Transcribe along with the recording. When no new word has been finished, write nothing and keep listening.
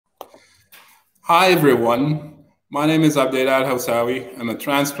Hi, everyone. My name is Abdelal Hausawi. I'm a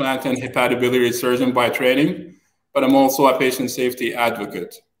transplant and hepatobiliary surgeon by training, but I'm also a patient safety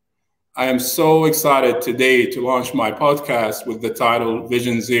advocate. I am so excited today to launch my podcast with the title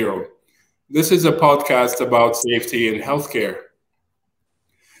Vision Zero. This is a podcast about safety in healthcare.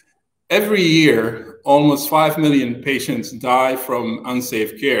 Every year, almost 5 million patients die from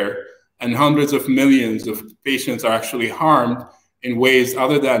unsafe care, and hundreds of millions of patients are actually harmed in ways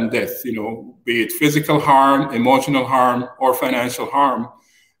other than death, be it physical harm, emotional harm, or financial harm.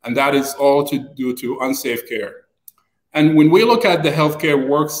 And that is all due to unsafe care. And when we look at the healthcare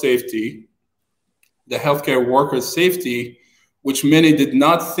work safety, the healthcare workers' safety, which many did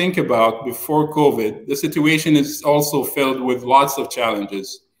not think about before COVID, the situation is also filled with lots of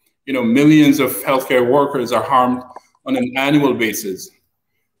challenges. Millions of healthcare workers are harmed on an annual basis.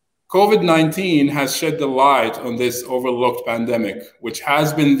 COVID-19 has shed the light on this overlooked pandemic, which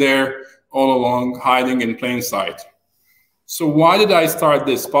has been there all along, hiding in plain sight. So why did I start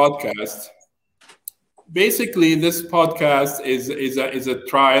this podcast? Basically, this podcast is a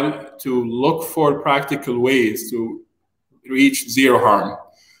trial to look for practical ways to reach zero harm.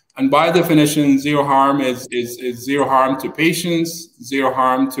 And by definition, zero harm is zero harm to patients, zero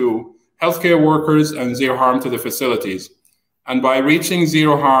harm to healthcare workers, and zero harm to the facilities. And by reaching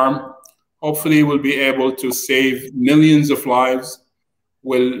zero harm, hopefully we'll be able to save millions of lives,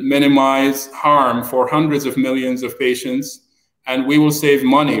 will minimize harm for hundreds of millions of patients, and we will save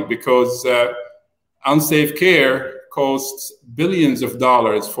money because unsafe care costs billions of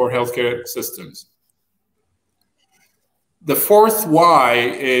dollars for healthcare systems. The fourth why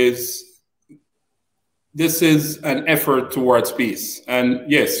is this is an effort towards peace.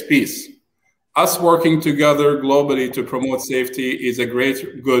 And yes, peace. Us working together globally to promote safety is a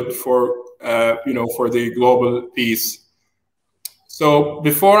great good for the global peace. So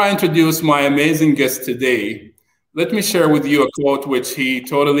before I introduce my amazing guest today, let me share with you a quote which he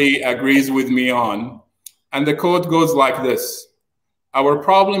totally agrees with me on. And the quote goes like this: "Our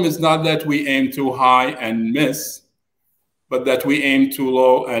problem is not that we aim too high and miss, but that we aim too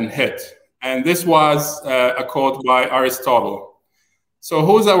low and hit." And this was a quote by Aristotle. So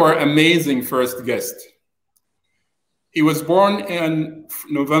who's our amazing first guest? He was born on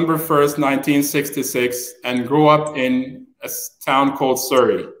November 1st, 1966, and grew up in a town called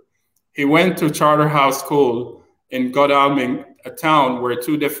Surrey. He went to Charterhouse School in Godalming, a town where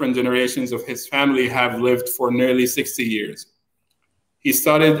two different generations of his family have lived for nearly 60 years. He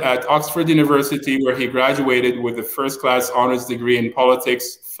studied at Oxford University, where he graduated with a first-class honors degree in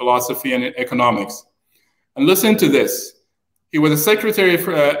politics, philosophy, and economics. And listen to this. He was a Secretary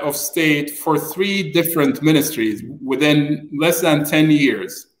of State for 3 different ministries within less than 10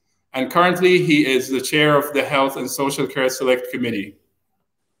 years. And currently, he is the chair of the Health and Social Care Select Committee.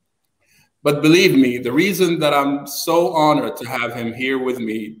 But believe me, the reason that I'm so honored to have him here with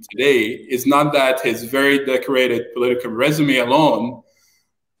me today is not that his very decorated political resume alone,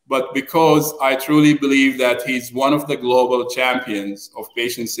 but because I truly believe that he's one of the global champions of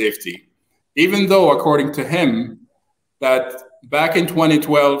patient safety. Even though, according to him, that back in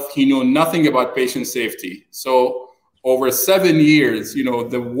 2012, he knew nothing about patient safety. So over 7 years,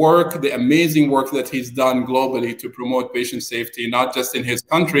 the amazing work that he's done globally to promote patient safety, not just in his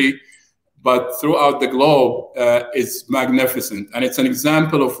country, but throughout the globe, is magnificent. And it's an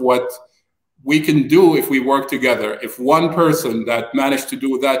example of what we can do if we work together. If one person that managed to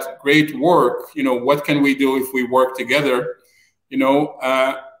do that great work, what can we do if we work together?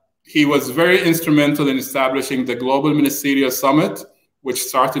 He was very instrumental in establishing the Global Ministerial Summit, which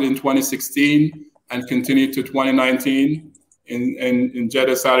started in 2016 and continued to 2019 in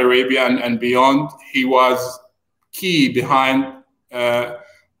Jeddah, Saudi Arabia, and beyond. He was key behind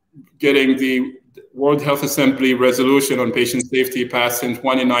getting the World Health Assembly resolution on patient safety passed in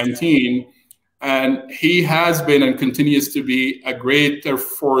 2019. And he has been and continues to be a greater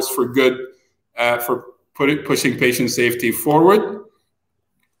force for good for pushing patient safety forward.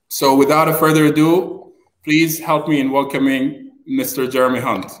 So without a further ado, please help me in welcoming Mr. Jeremy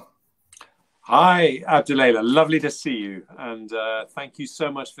Hunt. Hi, Abdullah. Lovely to see you. And thank you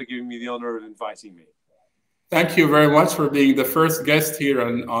so much for giving me the honor of inviting me. Thank you very much for being the first guest here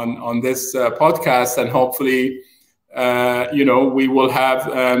on this podcast. And hopefully, we will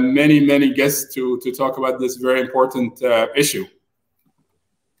have many guests to talk about this very important issue.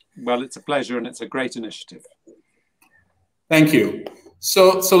 Well, it's a pleasure and it's a great initiative. Thank you.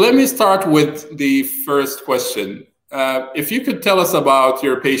 So let me start with the first question. If you could tell us about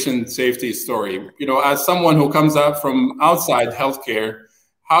your patient safety story, as someone who comes out from outside healthcare,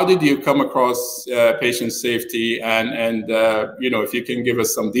 how did you come across patient safety, and if you can give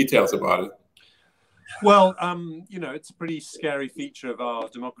us some details about it? Well, you know, it's a pretty scary feature of our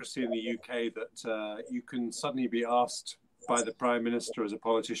democracy in the UK that you can suddenly be asked by the Prime Minister as a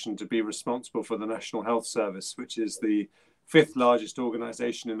politician to be responsible for the National Health Service, which is the fifth largest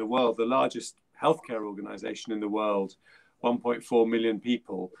organisation in the world, the largest healthcare organisation in the world, 1.4 million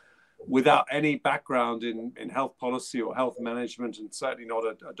people, without any background in health policy or health management, and certainly not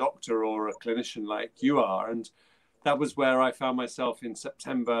a doctor or a clinician like you are. And that was where I found myself in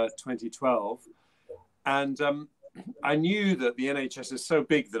September 2012. And I knew that the NHS is so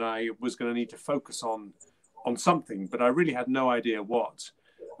big that I was going to need to focus on something, but I really had no idea what.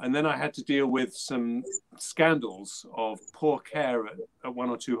 And then I had to deal with some scandals of poor care at one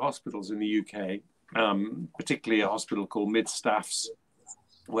or two hospitals in the UK, particularly a hospital called Mid-Staffs,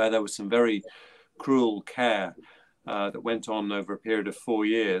 where there was some very cruel care that went on over a period of 4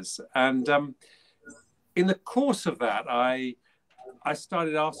 years. And in the course of that, I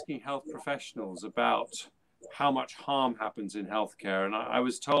started asking health professionals about how much harm happens in healthcare. And I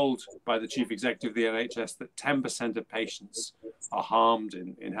was told by the chief executive of the NHS that 10% of patients are harmed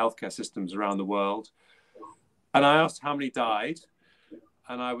in healthcare systems around the world. And I asked how many died.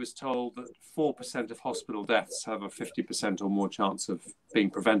 And I was told that 4% of hospital deaths have a 50% or more chance of being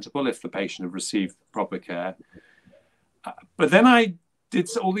preventable if the patient had received proper care. But then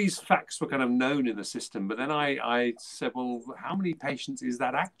all these facts were kind of known in the system, but then I said, well, how many patients is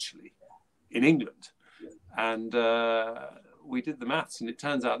that actually in England? And we did the maths, and it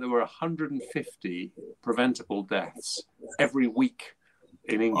turns out there were 150 preventable deaths every week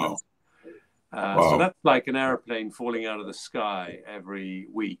in England. Wow. So that's like an aeroplane falling out of the sky every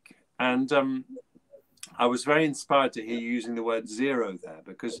week. And I was very inspired to hear you using the word zero there,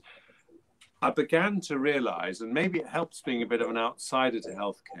 because I began to realize, and maybe it helps being a bit of an outsider to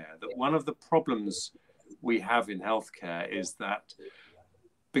healthcare, that one of the problems we have in healthcare is that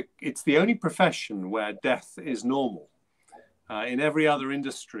it's the only profession where death is normal. In every other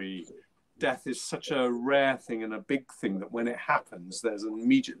industry, death is such a rare thing and a big thing that when it happens, there's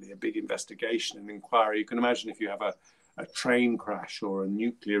immediately a big investigation and inquiry. You can imagine if you have a train crash or a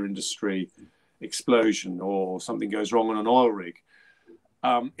nuclear industry explosion or something goes wrong on an oil rig.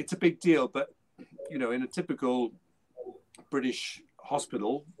 It's a big deal, but, you know, in a typical British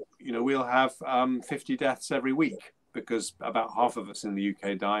hospital, you know, we'll have 50 deaths every week because about half of us in the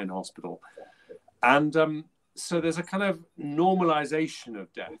UK die in hospital. And so there's a kind of normalization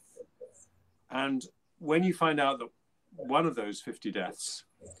of death. And when you find out that one of those 50 deaths,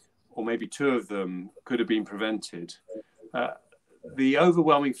 or maybe two of them, could have been prevented, the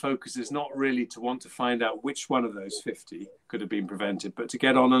overwhelming focus is not really to want to find out which one of those 50 could have been prevented, but to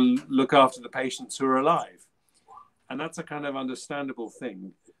get on and look after the patients who are alive. And that's a kind of understandable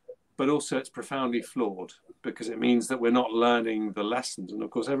thing, but also it's profoundly flawed because it means that we're not learning the lessons. And of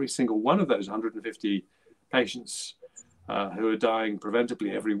course, every single one of those 150 patients who are dying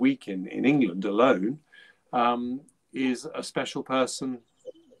preventably every week in England alone is a special person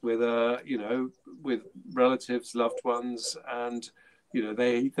with with relatives, loved ones, and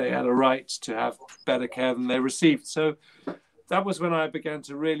they had a right to have better care than they received. So that was when I began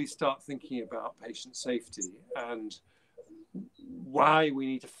to really start thinking about patient safety and why we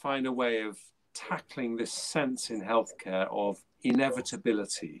need to find a way of tackling this sense in healthcare of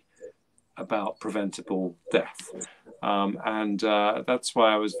inevitability about preventable death. And that's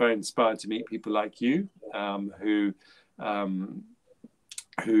why I was very inspired to meet people like you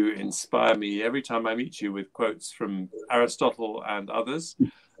who inspire me every time I meet you with quotes from Aristotle and others.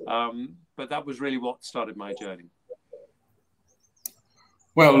 But that was really what started my journey.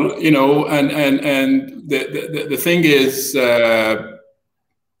 Well, and the thing is, the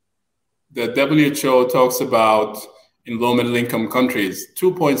WHO talks about in low middle income countries,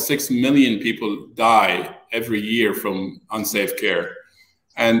 2.6 million people die every year from unsafe care.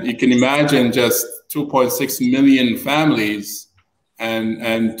 And you can imagine just 2.6 million families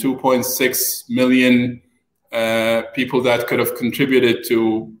and 2.6 million people that could have contributed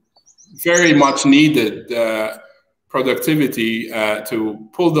to very much needed productivity to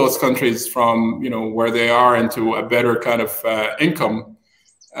pull those countries from where they are into a better kind of income.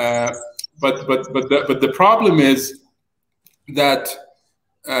 But the problem is that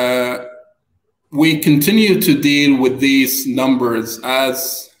we continue to deal with these numbers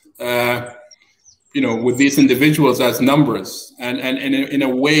as with these individuals as numbers, and in a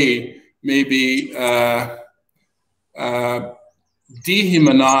way maybe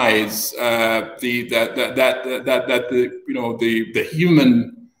dehumanize the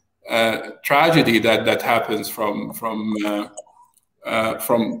human tragedy that happens from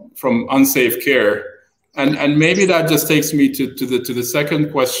unsafe care, and maybe that just takes me to the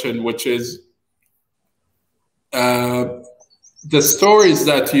second question, which is the stories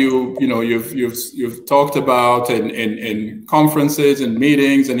that you've talked about in conferences and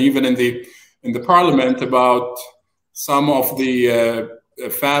meetings and even in the parliament about some of the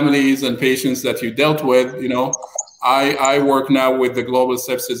families and patients that you dealt with. I work now with the Global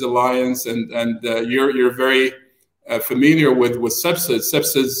Sepsis Alliance, and you're very familiar with sepsis.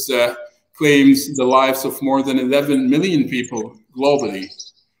 Sepsis claims the lives of more than 11 million people globally.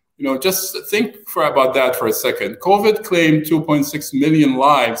 Just think about that for a second. COVID claimed 2.6 million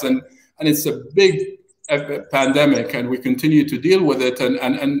lives, and it's a big pandemic, and we continue to deal with it.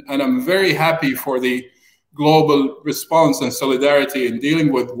 And I'm very happy for the global response and solidarity in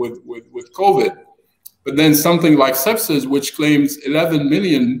dealing with COVID. But then something like sepsis, which claims 11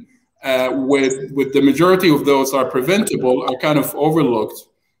 million, with the majority of those are preventable, are kind of overlooked.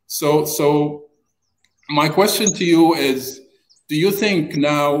 So my question to you is, do you think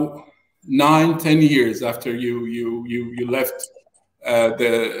now, 9-10 years after you left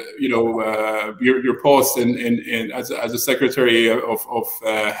your post as a Secretary of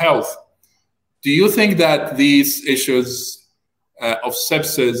Health, do you think that these issues of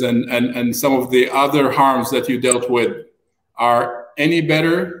sepsis and some of the other harms that you dealt with are any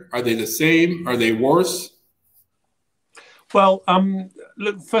better? Are they the same? Are they worse? Well,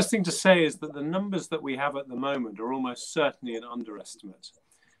 look, the first thing to say is that the numbers that we have at the moment are almost certainly an underestimate,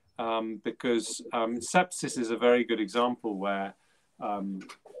 because sepsis is a very good example where a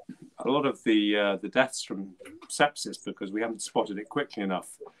lot of the deaths from sepsis, because we haven't spotted it quickly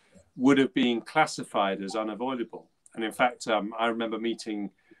enough, would have been classified as unavoidable. And in fact, I remember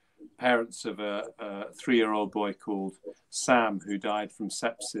meeting parents of a 3-year-old boy called Sam who died from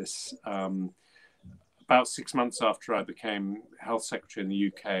sepsis about 6 months after I became health secretary in the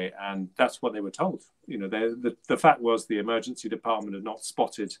UK, and that's what they were told. The fact was the emergency department had not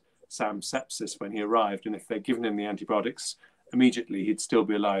spotted Sam's sepsis when he arrived, and if they'd given him the antibiotics immediately, he'd still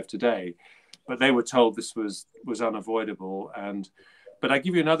be alive today. But they were told this was unavoidable. But I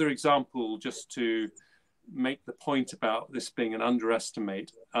give you another example just to make the point about this being an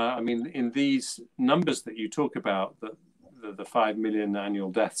underestimate. I mean, in these numbers that you talk about, the 5 million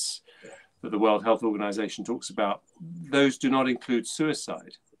annual deaths that the World Health Organization talks about, those do not include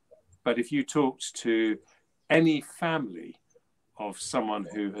suicide. But if you talked to any family of someone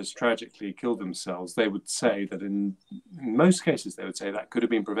who has tragically killed themselves, they would say that in most cases, they would say that could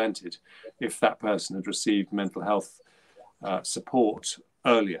have been prevented if that person had received mental health support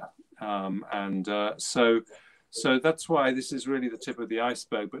earlier. So that's why this is really the tip of the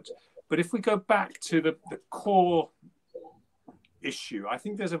iceberg. But if we go back to the core issue, I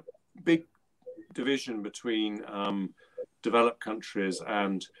think there's a big division between developed countries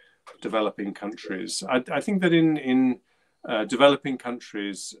and developing countries. I think that in developing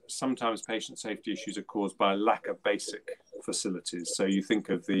countries, sometimes patient safety issues are caused by a lack of basic facilities. So you think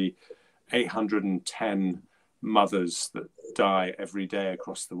of the 810 mothers that die every day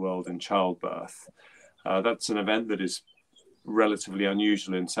across the world in childbirth. That's an event that is relatively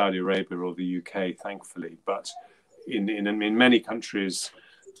unusual in Saudi Arabia or the UK, thankfully. But in many countries,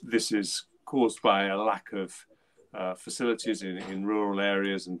 this is caused by a lack of facilities in rural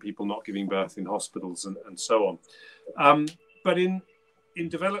areas and people not giving birth in hospitals and so on. But in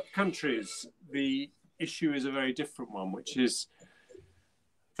developed countries, the issue is a very different one, which is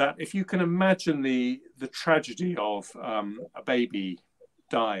that if you can imagine the tragedy of a baby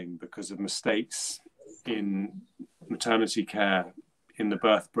dying because of mistakes in maternity care in the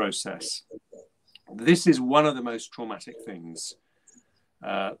birth process, this is one of the most traumatic things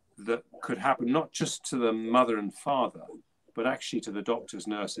that could happen, not just to the mother and father, but actually to the doctors,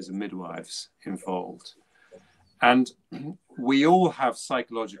 nurses, and midwives involved. And we all have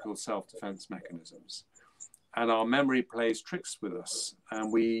psychological self-defense mechanisms, and our memory plays tricks with us,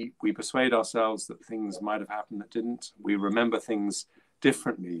 and we persuade ourselves that things might have happened that didn't. We remember things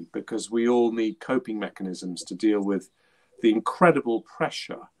differently because we all need coping mechanisms to deal with the incredible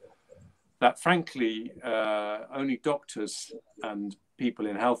pressure that, frankly, only doctors and people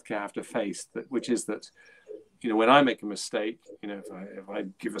in healthcare have to face, which is that, when I make a mistake, if I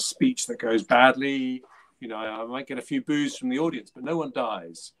give a speech that goes badly, I might get a few boos from the audience, but no one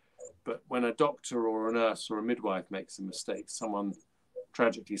dies. But when a doctor or a nurse or a midwife makes a mistake, someone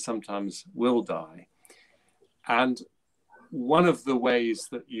tragically sometimes will die. And one of the ways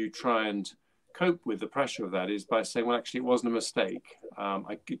that you try and cope with the pressure of that is by saying, well, actually, it wasn't a mistake.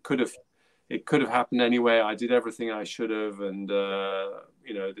 It could have happened anyway. I did everything I should have. And,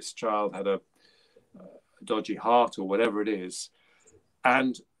 this child had a dodgy heart or whatever it is.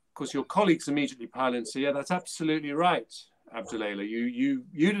 And of course, your colleagues immediately pile in and say, yeah, that's absolutely right. Abdullah. You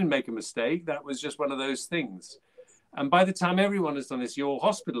didn't make a mistake. That was just one of those things. And by the time everyone has done this, your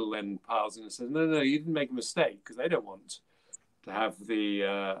hospital then piles in and says, no, you didn't make a mistake, because they don't want to have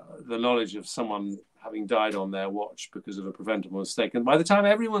the knowledge of someone having died on their watch because of a preventable mistake. And by the time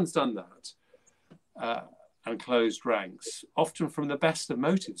everyone's done that and closed ranks, often from the best of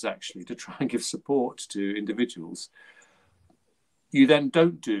motives, actually, to try and give support to individuals, you then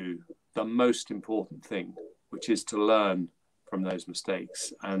don't do the most important thing, which is to learn from those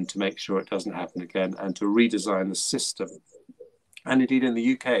mistakes and to make sure it doesn't happen again and to redesign the system. And indeed in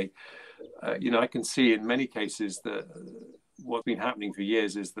the UK, I can see in many cases that what's been happening for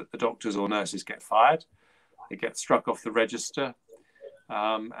years is that the doctors or nurses get fired, they get struck off the register,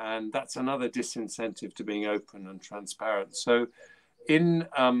 and that's another disincentive to being open and transparent. So in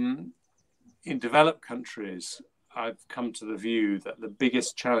developed countries, I've come to the view that the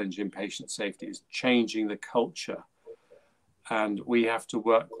biggest challenge in patient safety is changing the culture. And we have to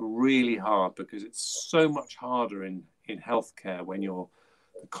work really hard, because it's so much harder in healthcare when the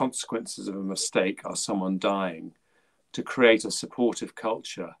consequences of a mistake are someone dying, to create a supportive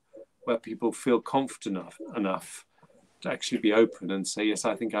culture where people feel confident enough to actually be open and say, yes,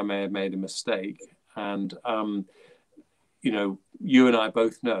 I think I may have made a mistake. And, you and I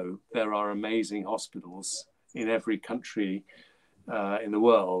both know there are amazing hospitals in every country in the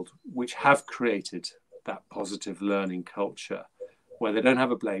world which have created that positive learning culture, where they don't have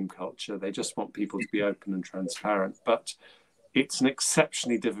a blame culture. They just want people to be open and transparent. But it's an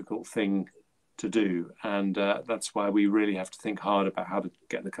exceptionally difficult thing to do. And that's why we really have to think hard about how to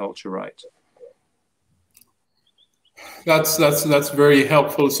get the culture right. That's very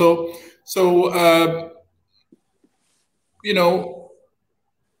helpful. So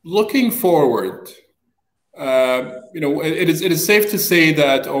looking forward, it is safe to say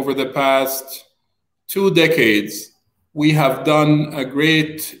that over the past 2 decades, we have done a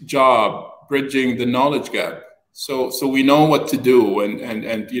great job bridging the knowledge gap. So we know what to do, and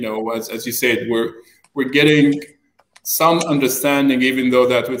as you said, we're getting some understanding, even though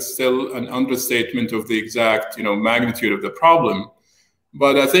that was still an understatement of the exact magnitude of the problem.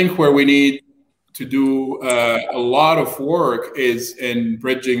 But I think where we need to do a lot of work is in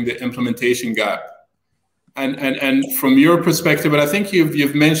bridging the implementation gap. And from your perspective, and I think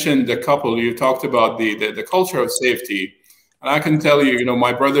you've mentioned a couple. You talked about the culture of safety, and I can tell you,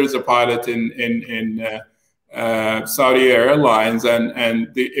 my brother is a pilot in Saudi Airlines,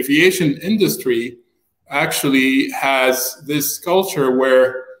 and the aviation industry actually has this culture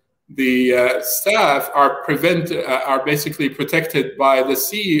where the staff are basically protected by the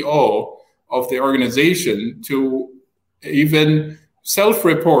CEO of the organization to even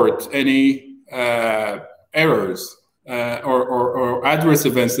self-report any errors or adverse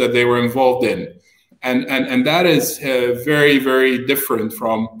events that they were involved in, and that is very, very different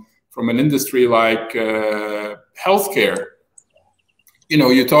from an industry like healthcare.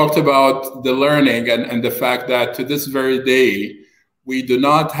 You talked about the learning and the fact that to this very day we do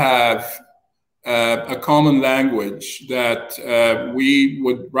not have a common language that we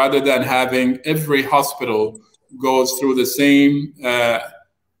would, rather than having every hospital goes through the same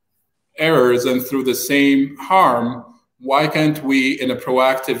errors and through the same harm, why can't we, in a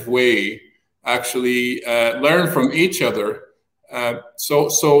proactive way, actually learn from each other?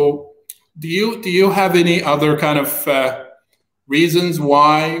 So do you have any other kind of reasons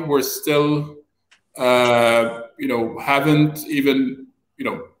why we're still, haven't even,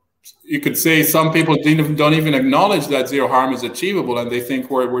 you could say some people don't even acknowledge that zero harm is achievable, and they think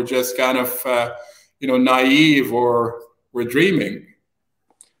we're just kind of, naive, or we're dreaming?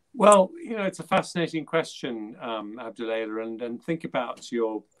 Well, it's a fascinating question, Abdullah, and think about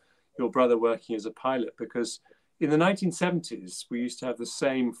your brother working as a pilot, because in the 1970s, we used to have the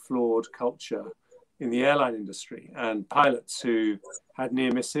same flawed culture in the airline industry, and pilots who had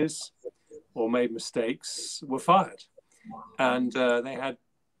near misses or made mistakes were fired. And they had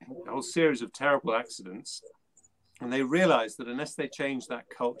a whole series of terrible accidents. And they realized that unless they changed that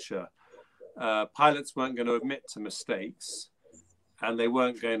culture, pilots weren't going to admit to mistakes, and they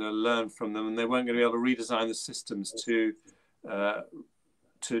weren't going to learn from them, and they weren't going to be able to redesign the systems to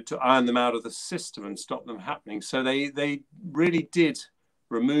iron them out of the system and stop them happening. So they really did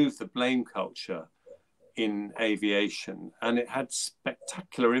remove the blame culture in aviation, and it had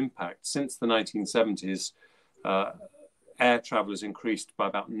spectacular impact. Since the 1970s, air travel has increased by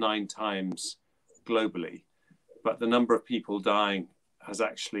about 9 times globally, but the number of people dying has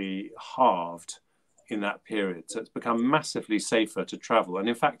actually halved in that period. So it's become massively safer to travel. And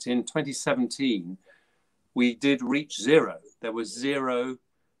in fact, in 2017, we did reach zero. There was 0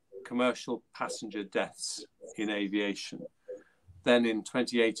 commercial passenger deaths in aviation. Then in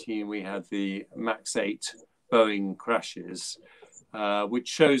 2018, we had the MAX 8 Boeing crashes, which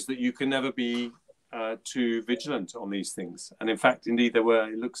shows that you can never be too vigilant on these things. And in fact, indeed,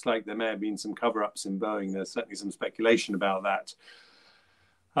 it looks like there may have been some cover-ups in Boeing. There's certainly some speculation about that.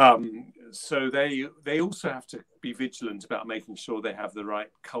 So they also have to be vigilant about making sure they have the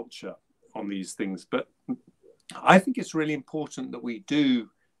right culture on these things. But I think it's really important that we do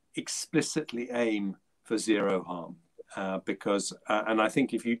explicitly aim for zero harm, because and I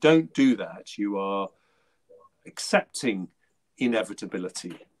think if you don't do that, you are accepting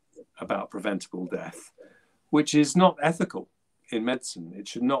inevitability about preventable death, which is not ethical in medicine.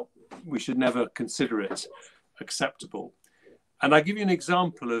 We should never consider it acceptable. And I give you an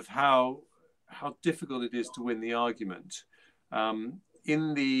example of how difficult it is to win the argument. In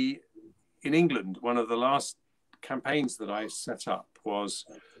England, one of the last campaigns that I set up was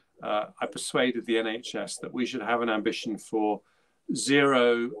I persuaded the NHS that we should have an ambition for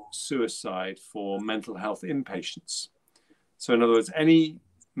zero suicide for mental health inpatients. So in other words, any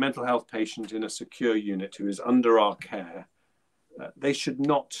mental health patient in a secure unit who is under our care, they should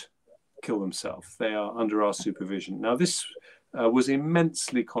not kill themselves. They are under our supervision. Now, this was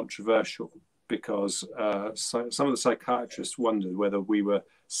immensely controversial because some of the psychiatrists wondered whether we were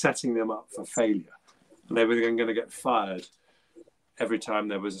setting them up for failure and they were going to get fired every time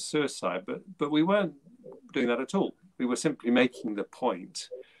there was a suicide. But we weren't doing that at all. We were simply making the point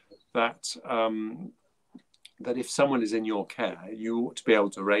that that if someone is in your care, you ought to be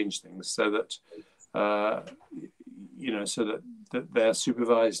able to arrange things so that that they're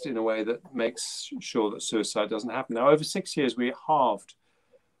supervised in a way that makes sure that suicide doesn't happen. Now, over 6 years, we halved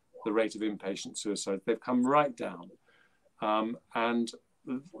the rate of inpatient suicide. They've come right down. And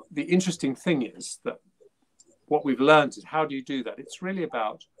the interesting thing is that what we've learned is, how do you do that? It's really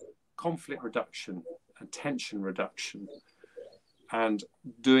about conflict reduction and tension reduction and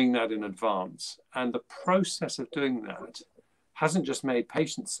doing that in advance. And the process of doing that hasn't just made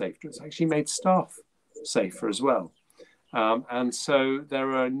patients safer, it's actually made staff safer as well. And so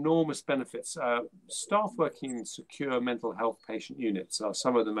there are enormous benefits. Staff working in secure mental health patient units are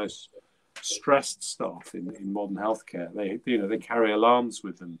some of the most stressed staff in modern healthcare. They carry alarms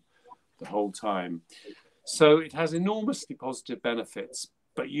with them the whole time. So it has enormously positive benefits,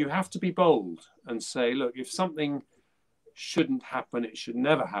 but you have to be bold and say, look, if something shouldn't happen, it should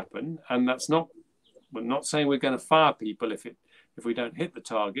never happen. And we're not saying we're going to fire people if we don't hit the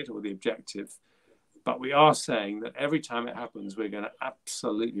target or the objective. But we are saying that every time it happens, we're going to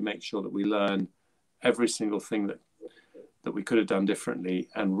absolutely make sure that we learn every single thing that we could have done differently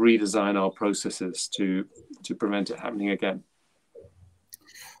and redesign our processes to prevent it happening again.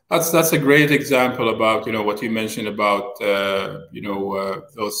 That's a great example about what you mentioned about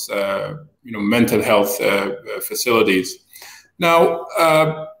those mental health facilities. Now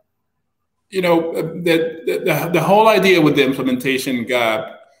the whole idea with the implementation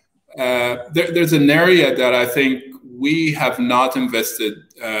gap. There's an area that I think we have not invested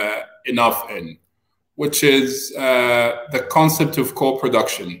enough in, which is the concept of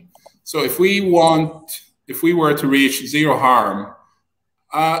co-production. So if we were to reach zero harm,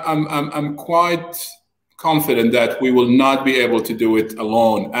 I'm quite confident that we will not be able to do it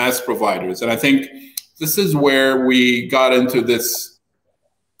alone as providers. And I think this is where we got into this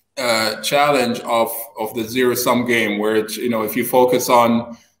challenge of the zero-sum game, where if you focus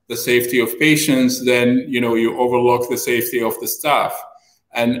on the safety of patients, then you overlook the safety of the staff,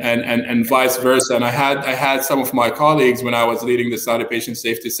 and vice versa. And I had some of my colleagues, when I was leading the Saudi Patient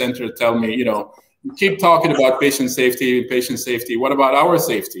Safety Center, tell me, you keep talking about patient safety. What about our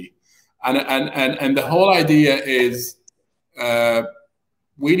safety? And the whole idea is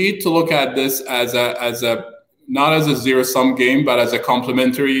we need to look at this as not as a zero-sum game, but as a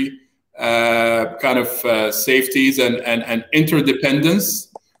complementary kind of safeties and interdependence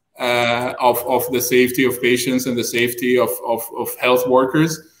of the safety of patients and the safety of health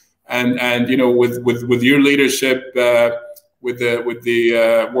workers, and with your leadership, with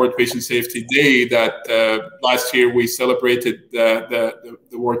the World Patient Safety Day that last year we celebrated the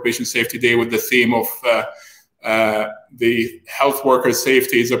World Patient Safety Day with the theme of the health workers'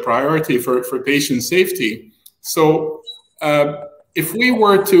 safety is a priority for patient safety. So if we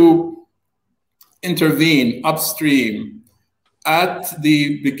were to intervene upstream at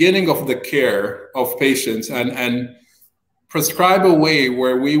the beginning of the care of patients and prescribe a way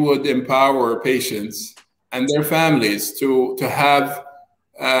where we would empower patients and their families to have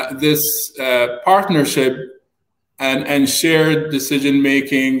this partnership and shared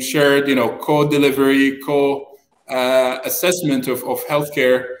decision-making, shared, co-delivery, co-assessment of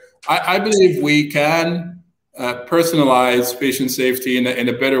healthcare, I believe we can personalize patient safety in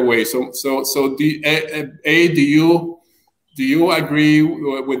a better way. So do you agree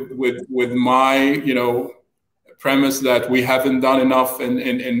with my premise that we haven't done enough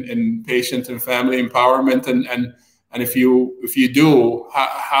in patient and family empowerment, and if you do,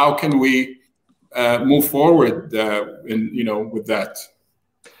 how can we move forward with that?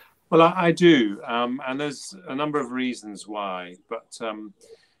 Well, I do, and there's a number of reasons why, but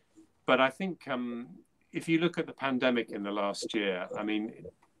I think if you look at the pandemic in the last year, I mean,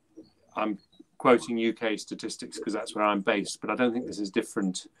 I'm quoting UK statistics because that's where I'm based, but I don't think this is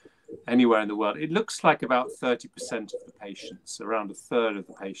different anywhere in the world. It looks like about 30% of the patients, around a third of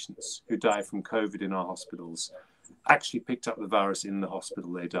the patients who die from COVID in our hospitals, actually picked up the virus in the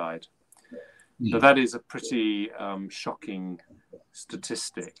hospital they died. So that is a pretty shocking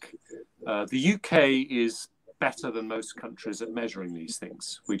statistic. The UK is better than most countries at measuring these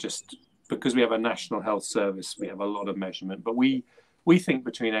things. Because we have a national health service, we have a lot of measurement, but we think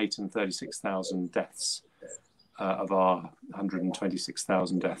between 8 and 36,000 deaths of our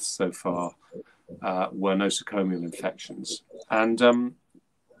 126,000 deaths so far were nosocomial infections. And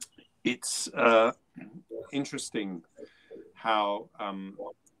it's interesting how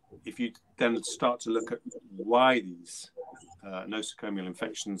if you then start to look at why these nosocomial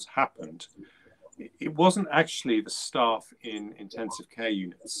infections happened, it wasn't actually the staff in intensive care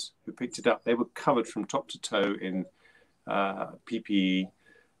units who picked it up. They were covered from top to toe in PPE,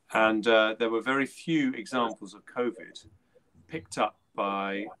 and there were very few examples of COVID picked up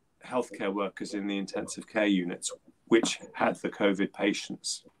by healthcare workers in the intensive care units, which had the COVID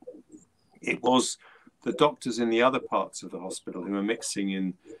patients. It was the doctors in the other parts of the hospital who were mixing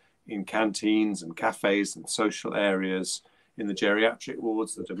in canteens and cafes and social areas, in the geriatric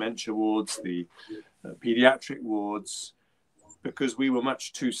wards, the dementia wards, the pediatric wards, because we were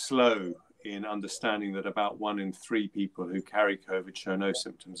much too slow in understanding that about 1 in 3 people who carry COVID show no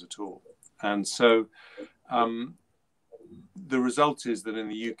symptoms at all. And so the result is that in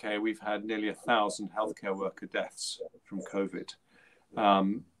the UK, we've had nearly 1,000 healthcare worker deaths from COVID.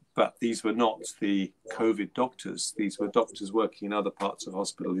 But these were not the COVID doctors. These were doctors working in other parts of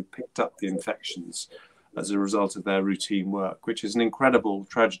hospital who picked up the infections as a result of their routine work, which is an incredible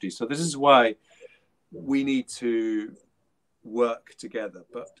tragedy. So this is why we need to work together,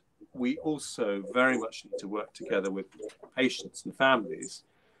 but we also very much need to work together with patients and families,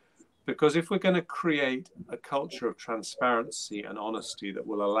 because if we're going to create a culture of transparency and honesty that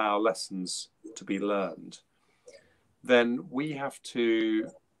will allow lessons to be learned, then we have to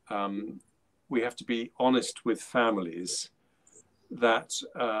be honest with families that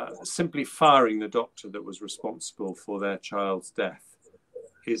simply firing the doctor that was responsible for their child's death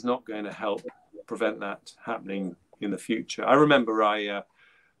is not going to help prevent that happening in the future. I remember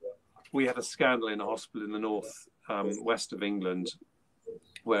we had a scandal in a hospital in the north west of England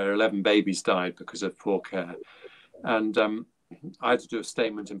where 11 babies died because of poor care. And I had to do a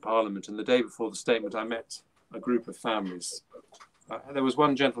statement in Parliament. And the day before the statement, I met a group of families. There was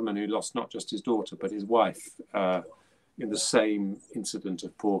one gentleman who lost not just his daughter, but his wife in the same incident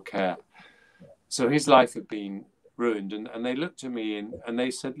of poor care. So his life had been ruined. And they looked at me and they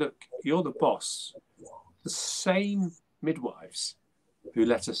said, look, you're the boss. The same midwives who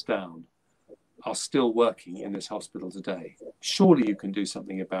let us down are still working in this hospital today. Surely you can do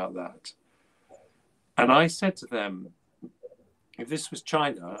something about that. And I said to them, if this was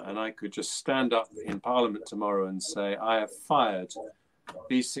China and I could just stand up in Parliament tomorrow and say, I have fired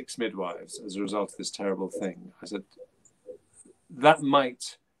these 6 midwives as a result of this terrible thing, I said, that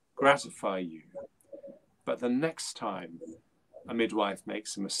might gratify you. But the next time a midwife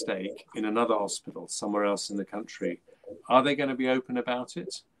makes a mistake in another hospital somewhere else in the country, are they going to be open about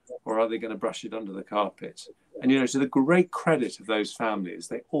it, or are they going to brush it under the carpet? And, to the great credit of those families,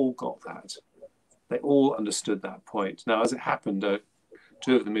 they all got that. They all understood that point. Now, as it happened,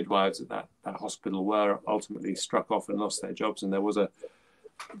 2 of the midwives at that hospital were ultimately struck off and lost their jobs, and there was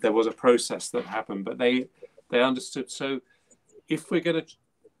a process that happened, but they understood. So if we're going to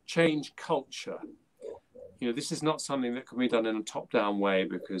change culture, this is not something that can be done in a top-down way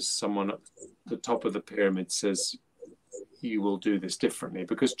because someone at the top of the pyramid says, you will do this differently,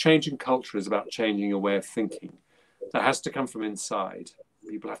 because changing culture is about changing a way of thinking. That has to come from inside.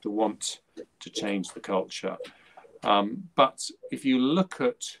 People have to want to change the culture. But if you look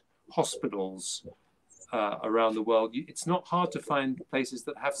at hospitals around the world, it's not hard to find places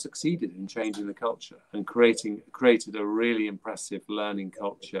that have succeeded in changing the culture and created a really impressive learning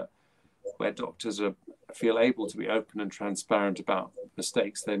culture where doctors feel able to be open and transparent about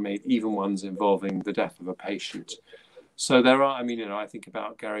mistakes they made, even ones involving the death of a patient. So there are, I mean, I think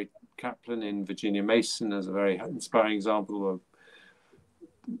about Gary Kaplan in Virginia Mason as a very inspiring example, of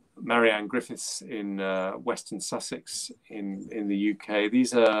Marianne Griffiths in Western Sussex in the UK.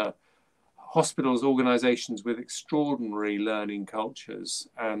 These are hospitals, organisations with extraordinary learning cultures,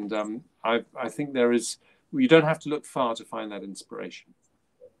 and I think you don't have to look far to find that inspiration.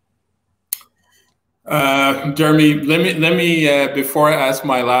 Jeremy, let me before I ask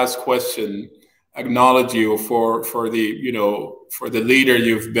my last question, acknowledge you for the leader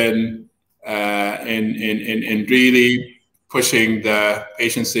you've been in really pushing the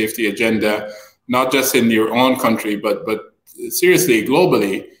patient safety agenda, not just in your own country, but seriously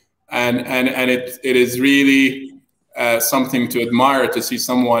globally, and it is really something to admire to see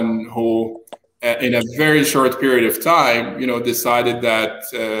someone who in a very short period of time decided that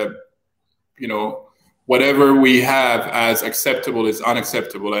whatever we have as acceptable is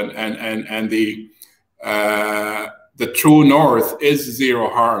unacceptable, and the true north is zero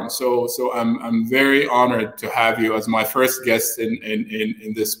harm. So I'm very honored to have you as my first guest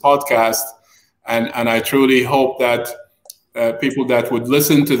in this podcast, and I truly hope that people that would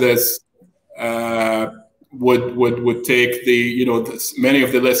listen to this would take many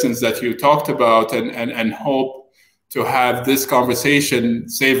of the lessons that you talked about, and hope to have this conversation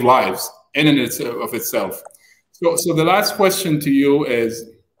save lives in and of itself. So the last question to you is,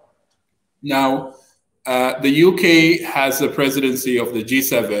 now the UK has the presidency of the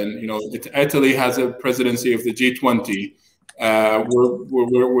G7. Italy has a presidency of the G20.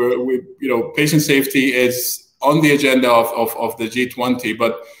 Patient safety is on the agenda of the G20,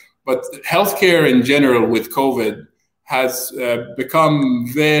 but healthcare in general with COVID has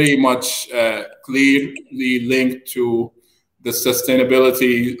become very much clearly linked to the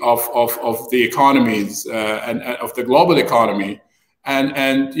sustainability of the economies and of the global economy,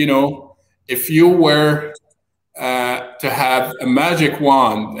 and if you were to have a magic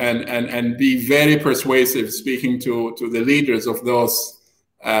wand and be very persuasive, speaking to the leaders of those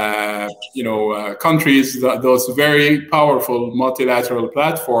countries, those very powerful multilateral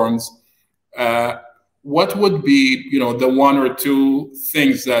platforms, what would be the one or two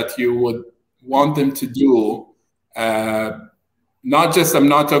things that you would want them to do? I'm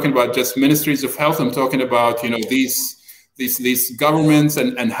not talking about just ministries of health. I'm talking about these governments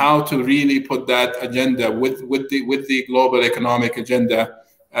and how to really put that agenda with the global economic agenda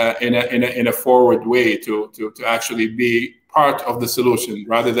in a forward way to actually be part of the solution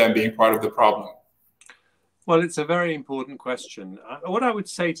rather than being part of the problem. Well, it's a very important question. What I would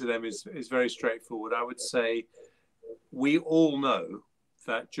say to them is very straightforward. I would say we all know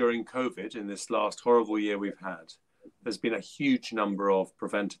that during COVID, in this last horrible year we've had, there's been a huge number of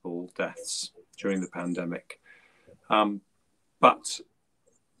preventable deaths during the pandemic. But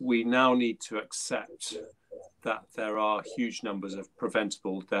we now need to accept that there are huge numbers of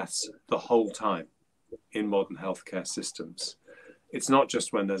preventable deaths the whole time in modern healthcare systems. It's not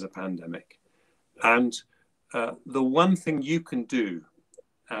just when there's a pandemic. And the one thing you can do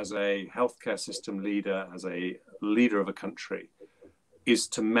as a healthcare system leader, as a leader of a country, is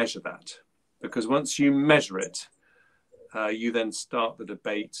to measure that. Because once you measure it, you then start the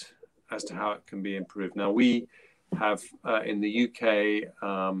debate as to how it can be improved. Now, we have in the UK,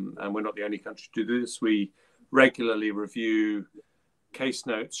 and we're not the only country to do this, we regularly review case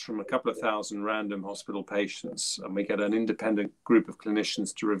notes from a couple of thousand random hospital patients, and we get an independent group of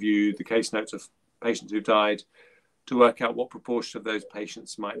clinicians to review the case notes of patients who died to work out what proportion of those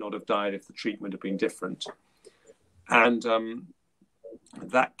patients might not have died if the treatment had been different. And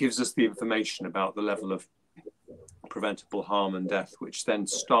that gives us the information about the level of preventable harm and death, which then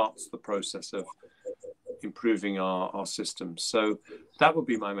starts the process of improving our systems. So that would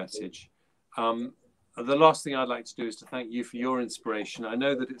be my message. The last thing I'd like to do is to thank you for your inspiration. I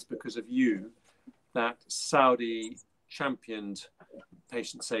know that it's because of you that Saudi championed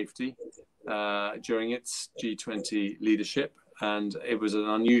patient safety during its G20 leadership. And it was an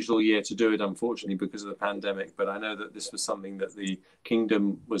unusual year to do it, unfortunately, because of the pandemic. But I know that this was something that the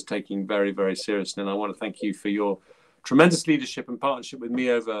Kingdom was taking very, very seriously. And I want to thank you for your tremendous leadership and partnership with me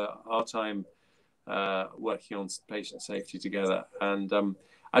over our time working on patient safety together. And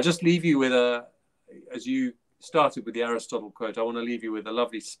I just leave you with as you started with the Aristotle quote, I want to leave you with a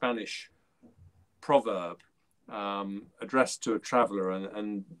lovely Spanish proverb addressed to a traveler.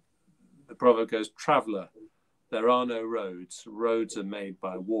 And the proverb goes, "Traveler, there are no roads. Roads are made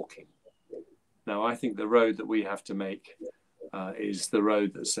by walking." Now, I think the road that we have to make is the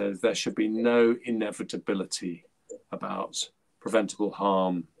road that says there should be no inevitability about preventable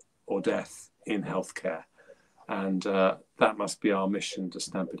harm or death in healthcare. And that must be our mission, to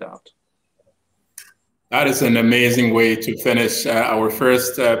stamp it out. That is an amazing way to finish our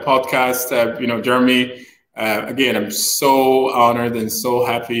first podcast. Jeremy, again, I'm so honored and so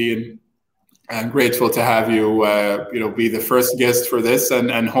happy and grateful to have you, be the first guest for this,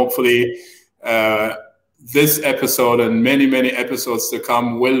 and hopefully this episode and many, many episodes to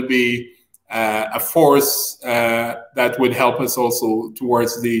come will be a force that would help us also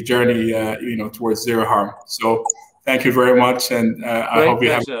towards the journey, towards zero harm. So thank you very much, and I hope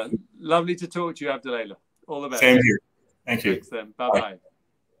you have. Lovely to talk to you, Abdullah. All the best. Same here. Thank you. Thanks then. Bye-bye.